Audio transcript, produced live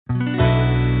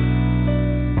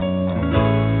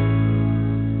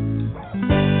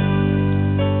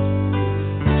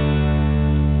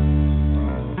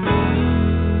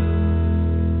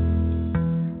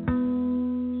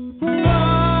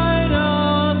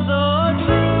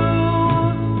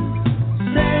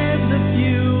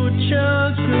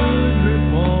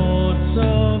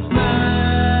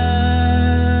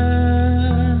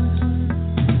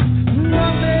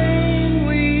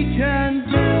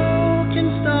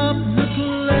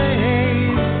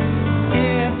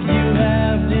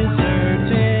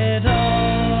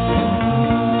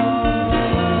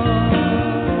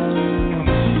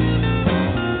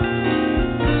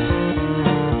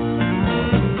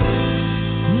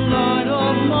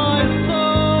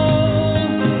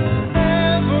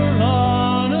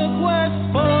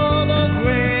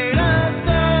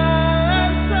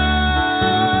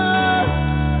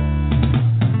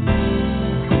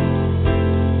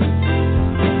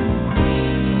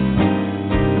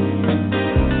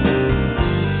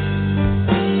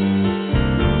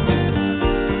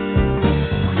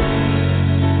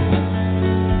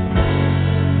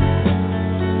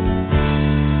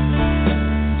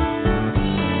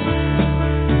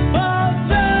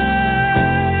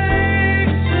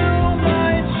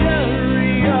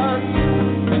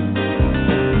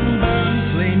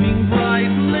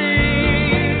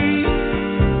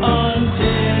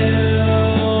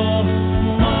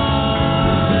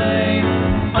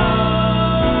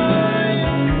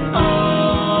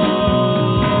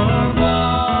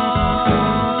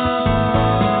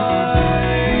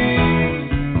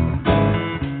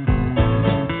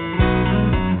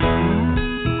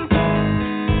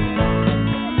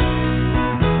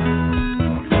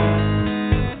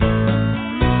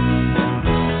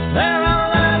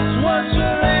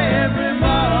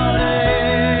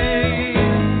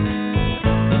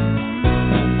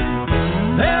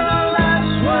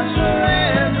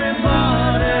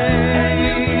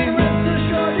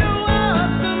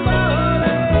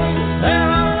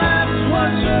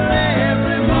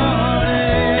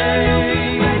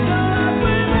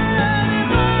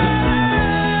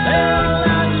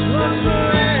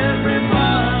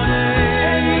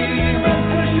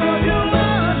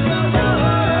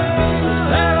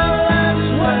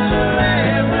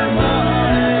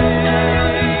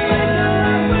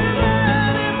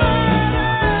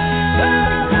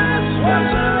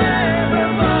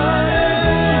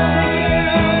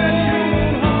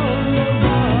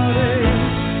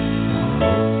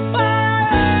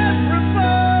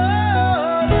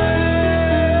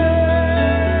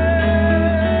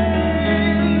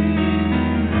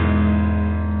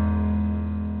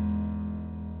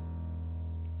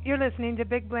listening to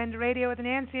Big Blend Radio with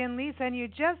Nancy and Lisa, and you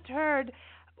just heard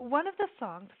one of the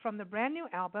songs from the brand new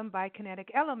album by Kinetic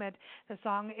Element. The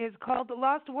song is called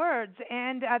Lost Words,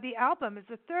 and the album is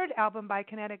the third album by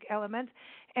Kinetic Element,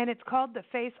 and it's called The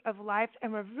Face of Life,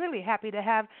 and we're really happy to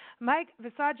have Mike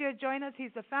Visaggio join us.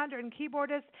 He's the founder and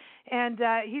keyboardist, and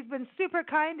he's been super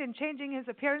kind in changing his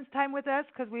appearance time with us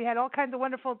because we had all kinds of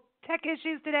wonderful tech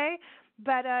issues today.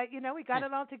 But, we got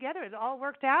it all together. It all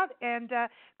worked out. And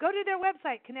go to their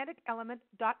website,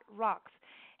 Kinetic-Element-Rocks.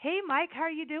 Hey, Mike, how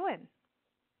are you doing?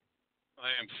 I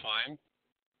am fine.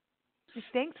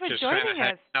 Thanks for joining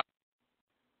us.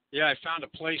 Yeah, I found a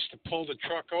place to pull the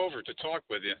truck over to talk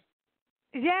with you.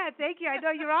 Yeah, thank you. I know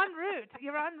you're en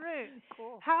route.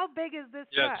 Cool. How big is this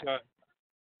truck?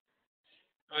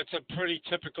 It's a pretty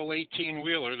typical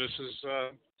 18-wheeler. This is...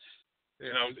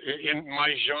 in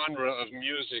my genre of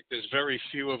music, there's very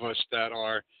few of us that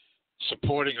are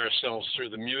supporting ourselves through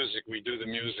the music. We do the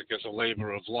music as a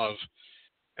labor of love.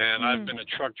 And I've been a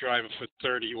truck driver for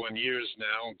 31 years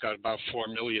now, got about 4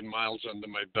 million miles under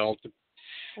my belt.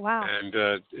 Wow.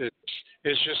 And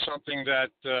it's just something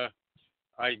that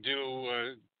I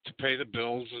do to pay the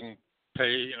bills and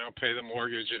pay the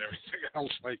mortgage and everything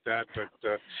else like that.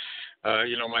 But,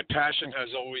 my passion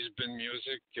has always been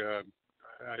music.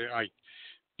 I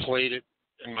played it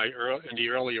in the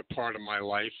earlier part of my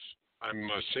life. I'm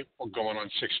going on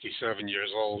 67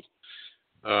 years old.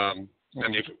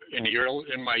 And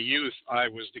in my youth, I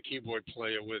was the keyboard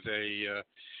player with a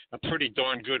pretty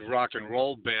darn good rock and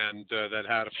roll band that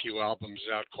had a few albums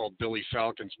out called Billy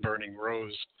Falcon's Burning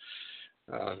Rose.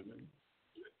 But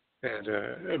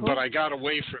I got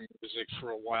away from music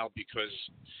for a while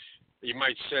because you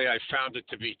might say I found it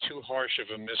to be too harsh of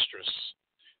a mistress.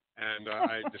 And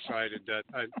I decided that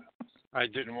I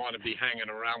didn't want to be hanging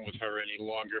around with her any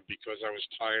longer because I was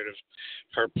tired of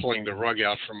her pulling the rug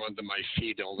out from under my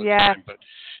feet all the time. But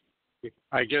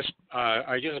I guess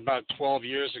about 12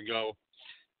 years ago,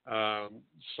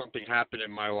 something happened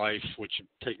in my life, which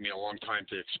would take me a long time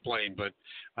to explain. But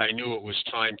I knew it was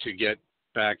time to get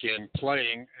back in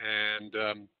playing,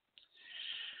 and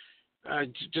I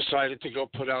decided to go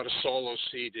put out a solo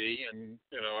CD, and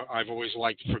I've always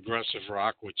liked progressive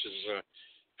rock, which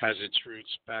has its roots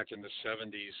back in the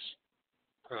 70s.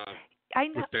 I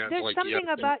know there's something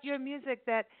about your music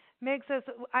that makes us.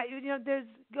 There's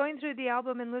going through the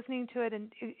album and listening to it,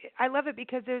 and I love it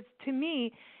because there's, to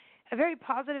me, a very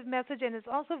positive message, and it's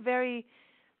also very.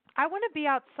 I want to be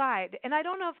outside, and I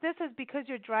don't know if this is because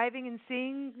you're driving and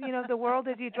seeing, the world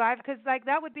as you drive, because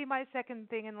that would be my second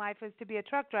thing in life is to be a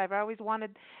truck driver. I always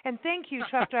wanted, and thank you,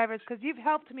 truck drivers, because you've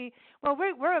helped me. Well,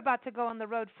 we're about to go on the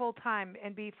road full time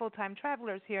and be full time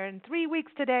travelers here. In 3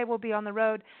 weeks today, we'll be on the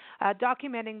road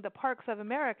documenting the parks of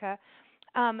America.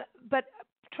 But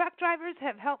truck drivers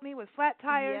have helped me with flat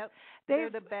tires. Yep, they're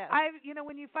the best.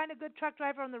 When you find a good truck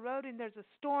driver on the road and there's a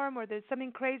storm or there's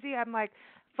something crazy, I'm like,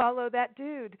 follow that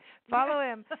dude, follow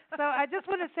him. So I just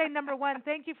want to say, number one,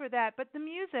 thank you for that. But the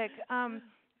music,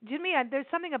 Jimmy, there's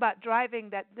something about driving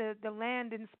that the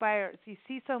land inspires. You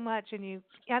see so much, and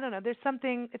I don't know, there's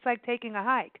something. It's like taking a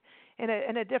hike in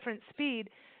a different speed.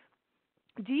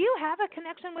 Do you have a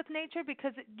connection with nature?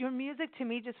 Because your music to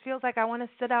me just feels like I want to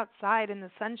sit outside in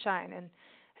the sunshine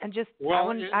and just I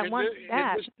want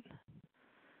that.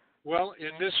 Well,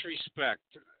 in this respect,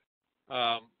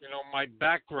 my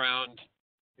background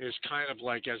is kind of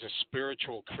like as a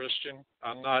spiritual Christian.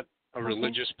 I'm not a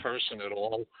religious person at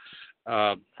all,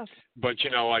 but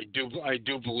I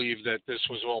do believe that this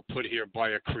was all put here by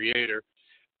a creator,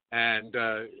 and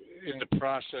in the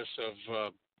process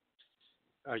of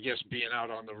I guess being out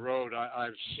on the road,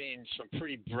 I've seen some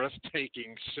pretty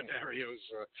breathtaking scenarios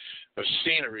of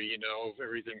scenery.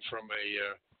 Everything from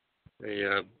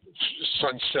a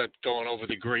sunset going over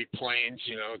the Great Plains,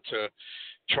 to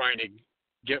trying to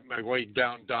get my way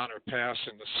down Donner Pass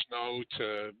in the snow,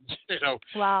 to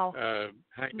wow,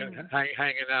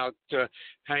 hanging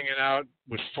out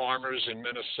with farmers in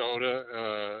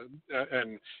Minnesota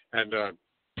and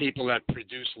people that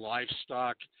produce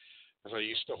livestock, as I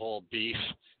used to haul beef.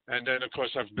 And then, of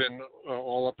course, I've been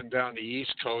all up and down the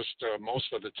East Coast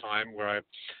most of the time, where I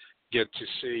get to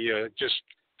see just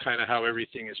kind of how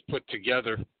everything is put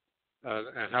together,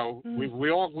 and how we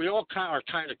all are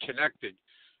kind of connected.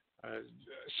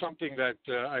 Something that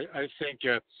I think,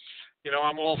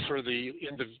 I'm all for the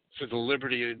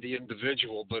liberty of the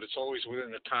individual, but it's always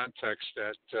within the context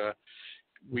that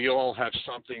we all have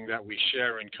something that we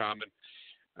share in common.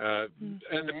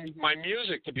 And my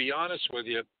music, to be honest with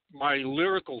you, my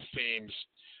lyrical themes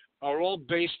are all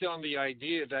based on the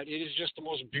idea that it is just the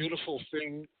most beautiful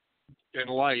thing in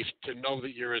life to know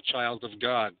that you're a child of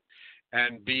God.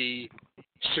 and be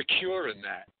secure in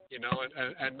that,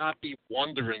 and not be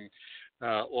wondering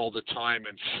all the time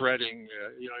and fretting.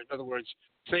 In other words,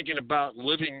 thinking about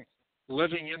living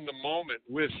in the moment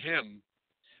with Him,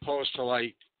 opposed to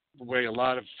like the way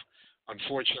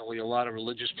unfortunately, a lot of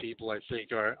religious people, I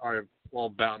think, are all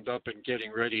bound up and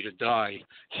getting ready to die,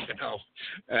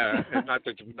 and not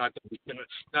that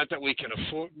we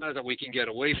can get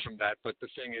away from that. But the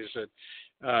thing is that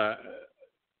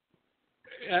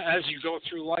as you go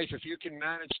through life, if you can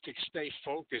manage to stay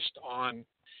focused on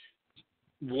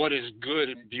what is good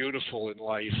and beautiful in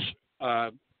life,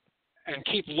 and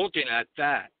keep looking at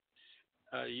that,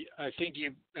 I think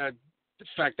in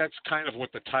fact, that's kind of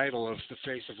what the title of The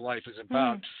Face of Life is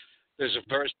about. There's a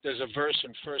verse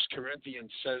in 1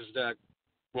 Corinthians says that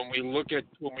when we look at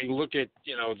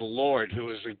the Lord, who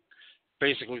is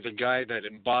basically the guy that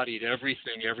embodied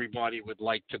everything everybody would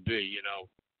like to be,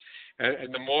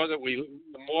 and the more that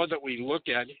we look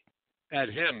at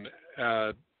Him,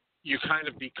 you kind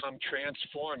of become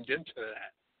transformed into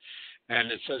that.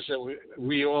 And it says that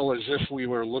we all, as if we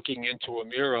were looking into a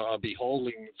mirror, are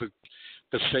beholding the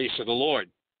face of the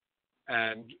Lord.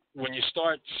 And when you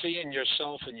start seeing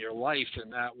yourself and your life in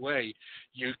that way,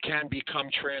 you can become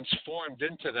transformed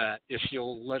into that if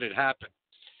you'll let it happen.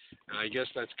 And I guess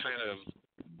that's kind of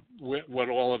what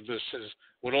all of this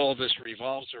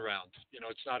revolves around.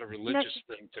 It's not a religious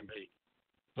thing to me,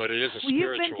 but it is a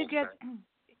spiritual thing.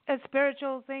 A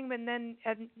spiritual thing, and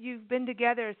you've been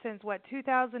together since what,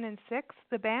 2006,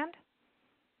 the band?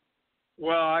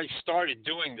 Well, I started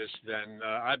doing this then.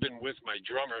 I've been with my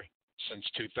drummer since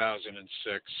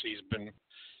 2006. He's been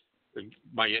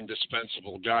my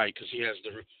indispensable guy because he has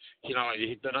he not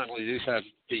only does have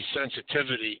the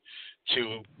sensitivity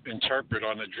to interpret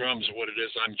on the drums what it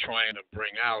is I'm trying to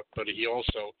bring out, but he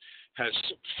also has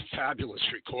fabulous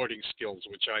recording skills,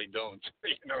 which I don't.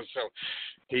 So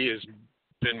he has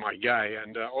been my guy,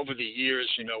 and over the years,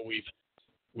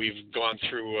 we've gone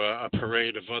through a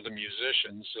parade of other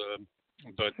musicians,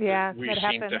 but we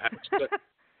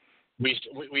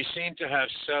seem to have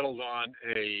settled on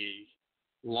a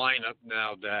lineup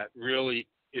now that really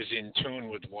is in tune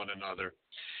with one another,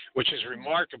 which is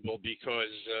remarkable because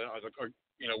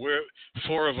we're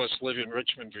four of us live in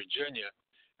Richmond, Virginia,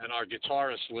 and our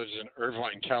guitarist lives in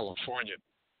Irvine, California,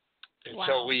 and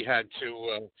so we had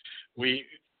to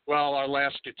our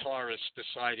last guitarist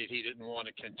decided he didn't want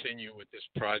to continue with this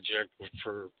project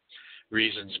for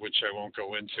reasons which I won't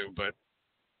go into. But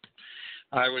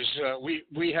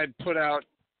we had put out,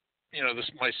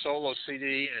 my solo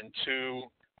CD and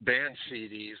 2 band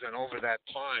CDs, and over that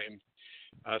time,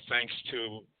 thanks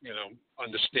to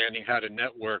understanding how to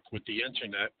network with the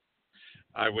internet,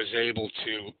 I was able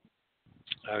to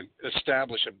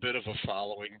establish a bit of a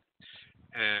following,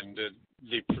 and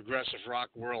the progressive rock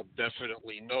world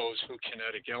definitely knows who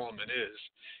Kinetic Element is.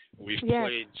 We've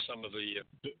played some of the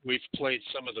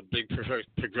big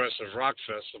progressive rock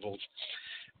festivals,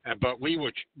 but we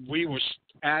were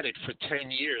at it for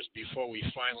 10 years before we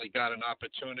finally got an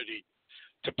opportunity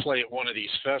to play at one of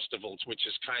these festivals, which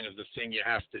is kind of the thing you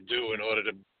have to do in order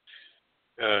to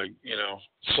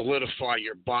solidify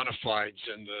your bona fides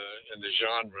in the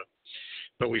genre.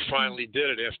 But we finally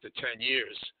did it after 10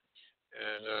 years.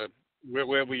 And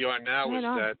where we are now is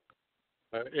that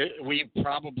we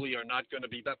probably are not going to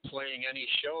be playing any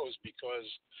shows because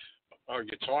our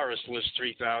guitarist lives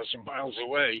 3,000 miles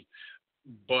away.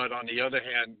 But on the other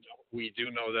hand, we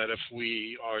do know that if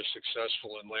we are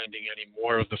successful in landing any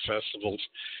more of the festivals,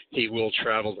 he will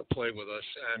travel to play with us.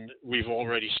 And we've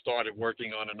already started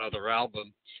working on another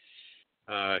album.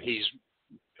 He's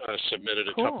submitted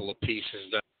a couple of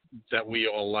pieces that we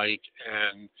all like,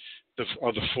 and the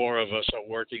 4 of us are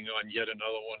working on yet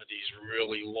another one of these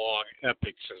really long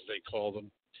epics, as they call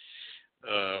them.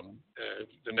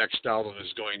 The next album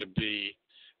is going to be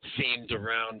themed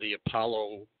around the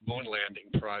Apollo moon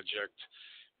landing project,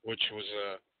 which was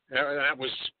that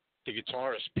was the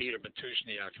guitarist Peter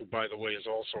Matushniak, who, by the way, is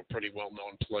also a pretty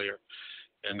well-known player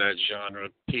in that genre.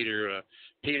 Peter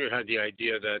had the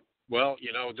idea that, well,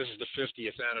 this is the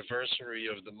 50th anniversary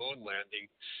of the moon landing.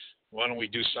 Why don't we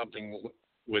do something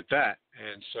with that?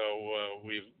 And so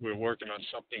we're working on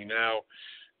something now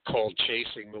called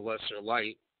Chasing the Lesser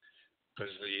Light,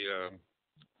 because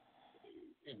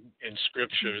in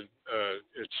Scripture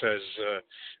it says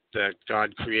that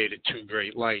God created 2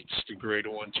 great lights, the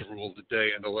greater one to rule the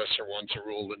day and the lesser one to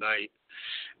rule the night.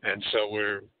 And so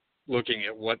we're looking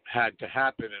at what had to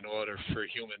happen in order for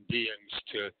human beings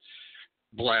to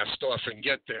blast off and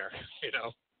get there,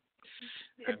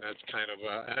 And that's kind of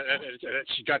and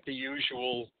it's got the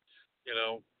usual,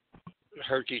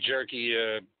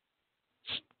 herky-jerky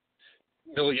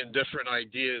million different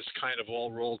ideas kind of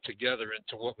all rolled together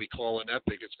into what we call an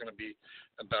epic. It's going to be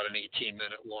about an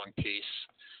 18-minute long piece.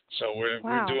 So we're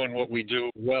doing what we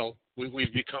do well.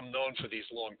 We've become known for these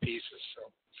long pieces.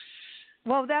 So.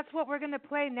 Well, that's what we're going to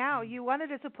play now. You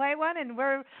wanted us to play one, and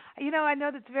we're, I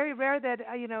know that's very rare that,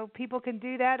 people can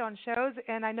do that on shows,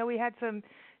 and I know we had some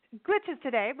glitches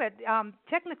today, but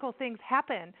technical things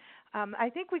happen. I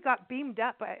think we got beamed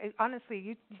up. Honestly,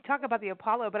 you talk about the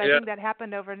Apollo, but I think that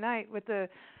happened overnight with the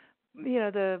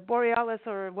Borealis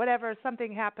or whatever.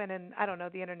 Something happened, and I don't know,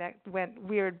 the internet went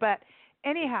weird. But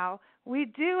anyhow, we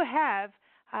do have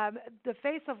the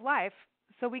Face of Life,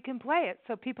 so we can play it,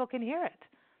 so people can hear it,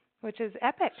 which is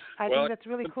epic. I think that's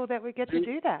really cool that we get to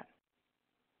do that.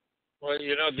 Well,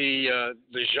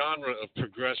 the genre of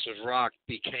progressive rock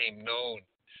became known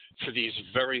for these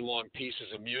very long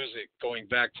pieces of music going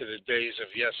back to the days of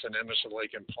and Emerson,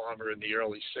 Lake and Palmer in the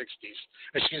early 70s.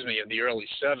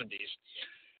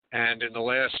 And in the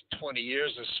last 20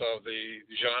 years or so, the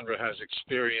genre has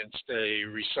experienced a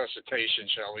resuscitation,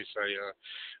 shall we say,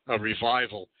 a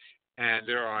revival. And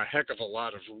there are a heck of a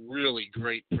lot of really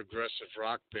great progressive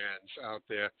rock bands out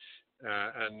there,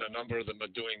 and a number of them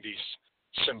are doing these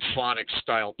symphonic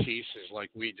style pieces like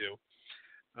we do.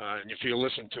 And if you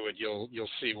listen to it, you'll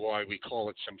see why we call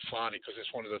it symphonic, because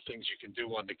it's one of the things you can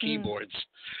do on the keyboards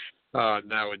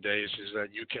nowadays is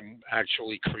that you can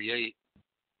actually create,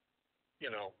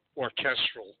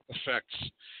 orchestral effects.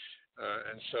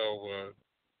 And so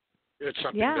it's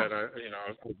something that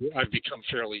I've become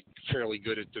fairly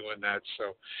good at doing that.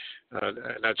 So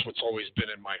and that's what's always been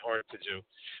in my heart to do.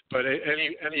 But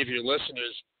any of your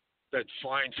listeners that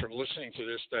find from listening to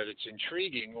this that it's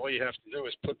intriguing, all you have to do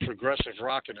is put progressive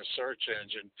rock in a search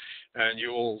engine, and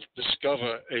you will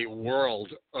discover a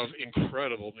world of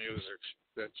incredible music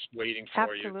that's waiting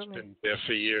for you. It's been there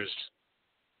for years.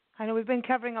 I know we've been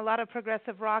covering a lot of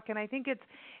progressive rock, and I think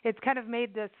it's kind of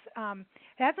made this. It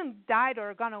hasn't died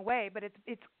or gone away, but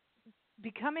it's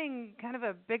becoming kind of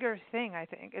a bigger thing. I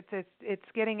think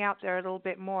it's getting out there a little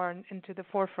bit more into the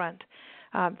forefront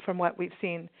from what we've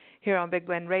seen here on Big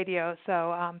Blend Radio.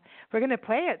 So we're going to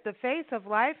play it, The Face of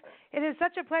Life. It is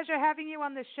such a pleasure having you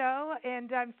on the show,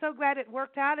 and I'm so glad it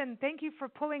worked out. And thank you for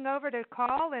pulling over to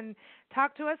call and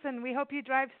talk to us. And we hope you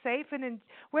drive safe. And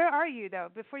where are you, though?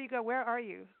 Before you go, where are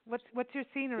you? What's your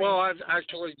scenery? Well, I've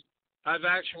actually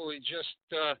just.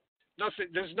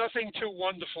 There's nothing too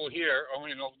wonderful here.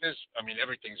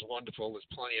 Everything's wonderful. There's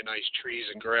plenty of nice trees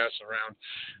and grass around.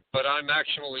 But I'm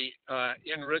actually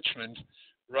in Richmond,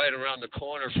 right around the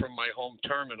corner from my home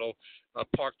terminal,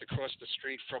 parked across the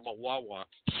street from a Wawa.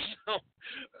 So,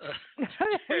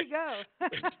 there you go.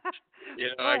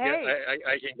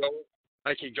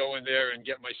 I can go in there and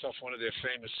get myself one of their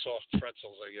famous soft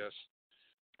pretzels, I guess.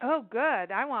 Oh,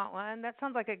 good. I want one. That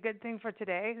sounds like a good thing for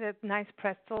today. That nice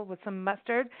pretzel with some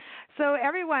mustard. So,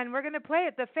 everyone, we're going to play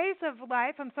it, The Face of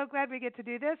Life. I'm so glad we get to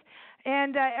do this.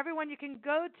 And, everyone, you can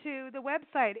go to the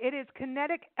website. It is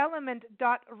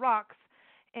Kinetic-Element-Prog-Rock.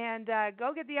 And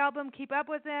go get the album, keep up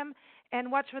with them,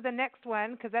 and watch for the next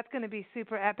one, because that's going to be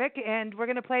super epic. And we're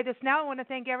going to play this now. I want to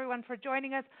thank everyone for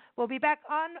joining us. We'll be back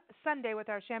on Sunday with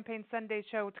our Champagne Sunday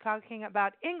show talking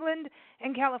about England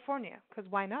and California, because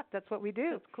why not? That's what we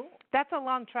do. That's cool. That's a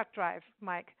long truck drive,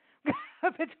 Mike,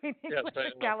 between England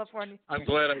and California. I'm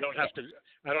glad I don't have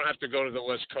to go to the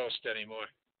West Coast anymore.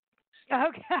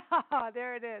 Okay,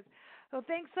 there it is. Well,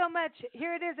 thanks so much.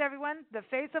 Here it is, everyone. The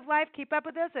Face of Life. Keep up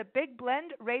with us at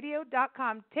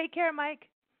BigBlendRadio.com. Take care, Mike.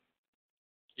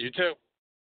 You too.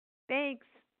 Thanks.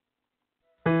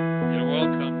 You're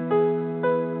welcome.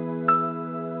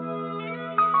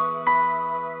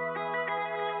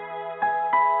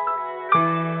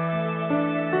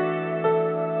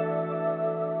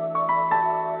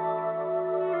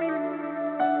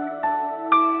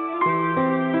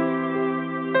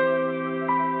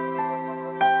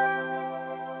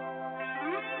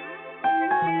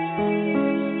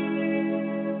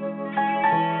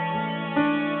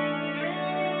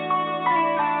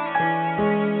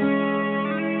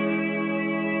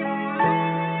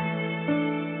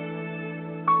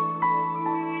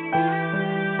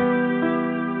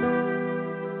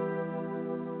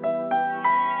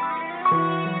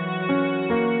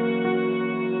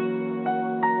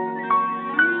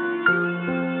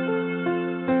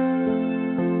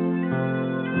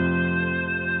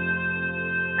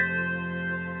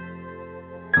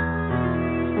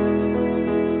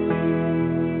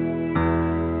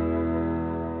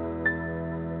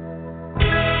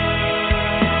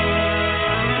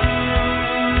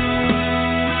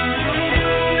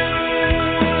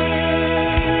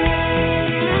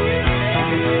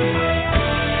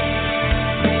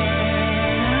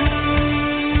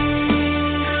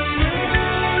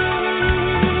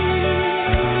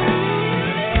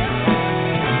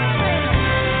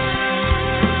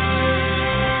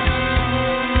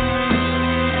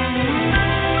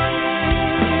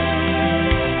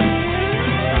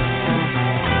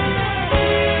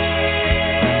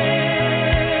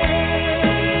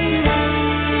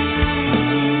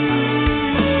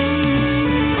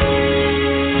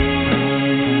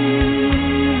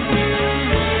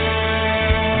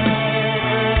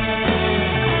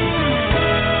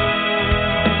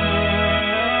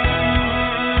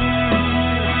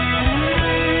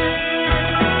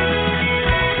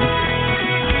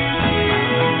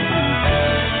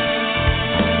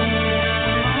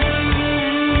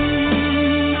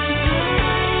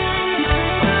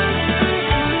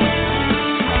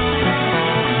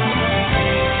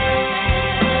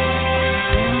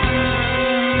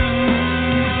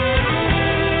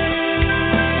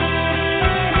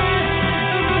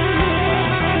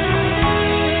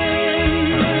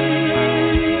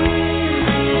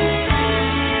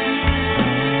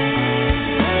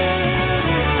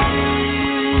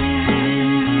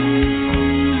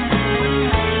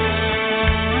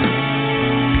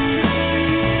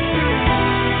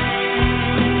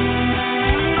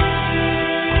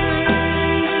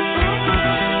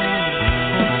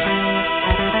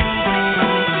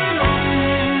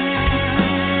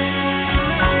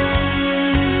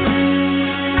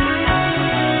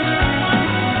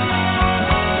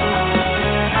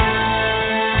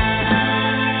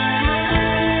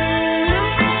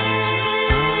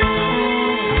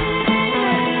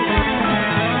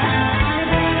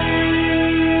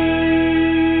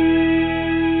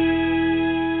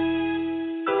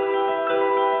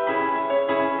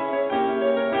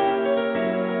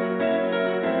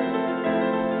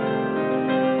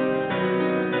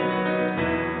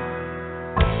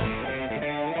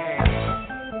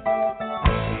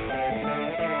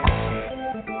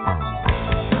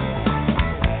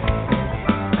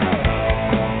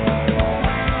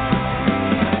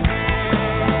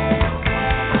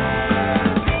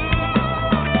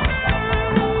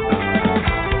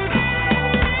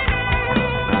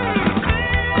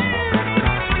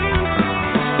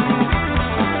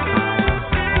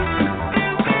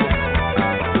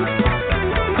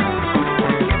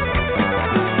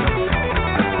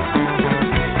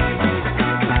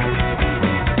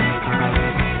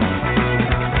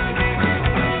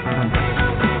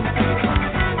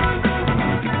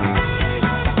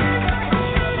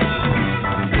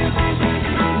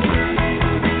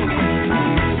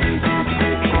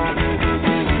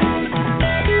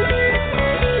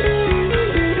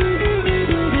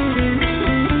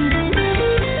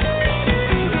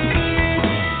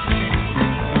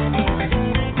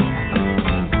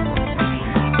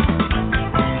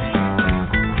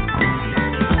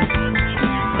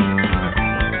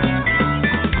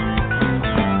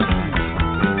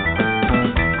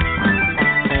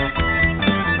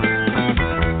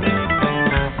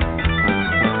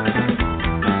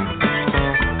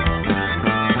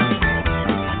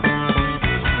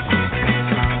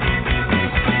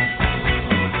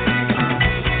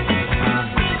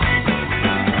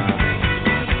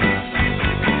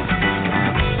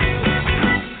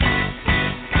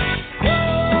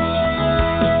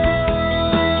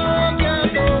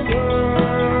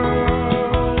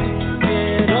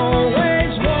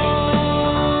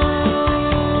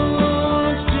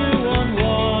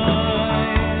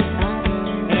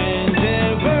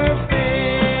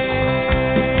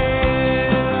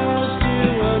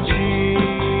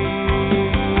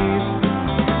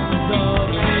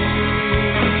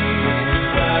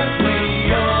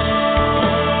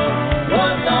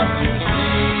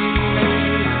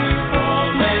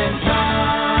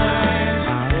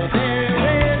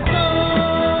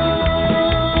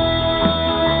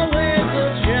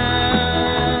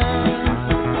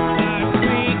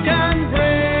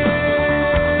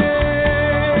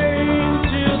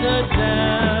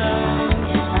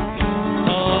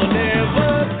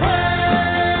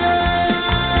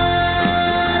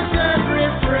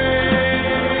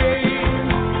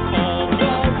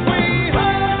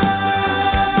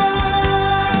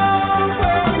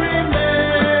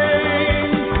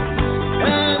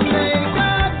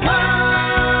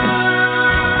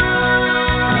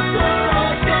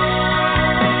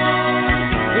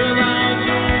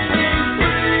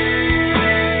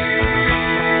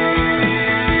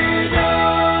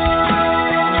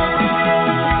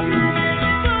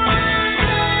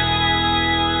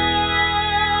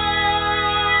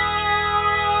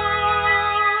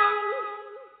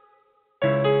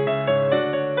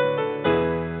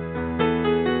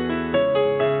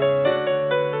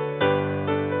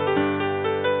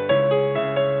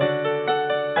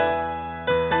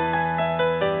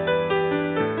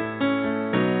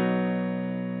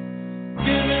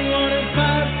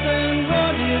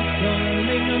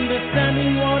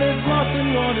 understanding what is lost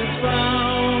and what is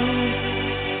found.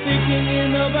 Seeking in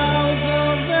the bowels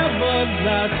of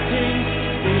everlasting,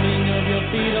 feeling of your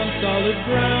feet on solid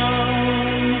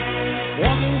ground.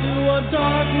 Walking through a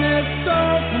darkness so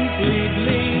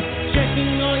completely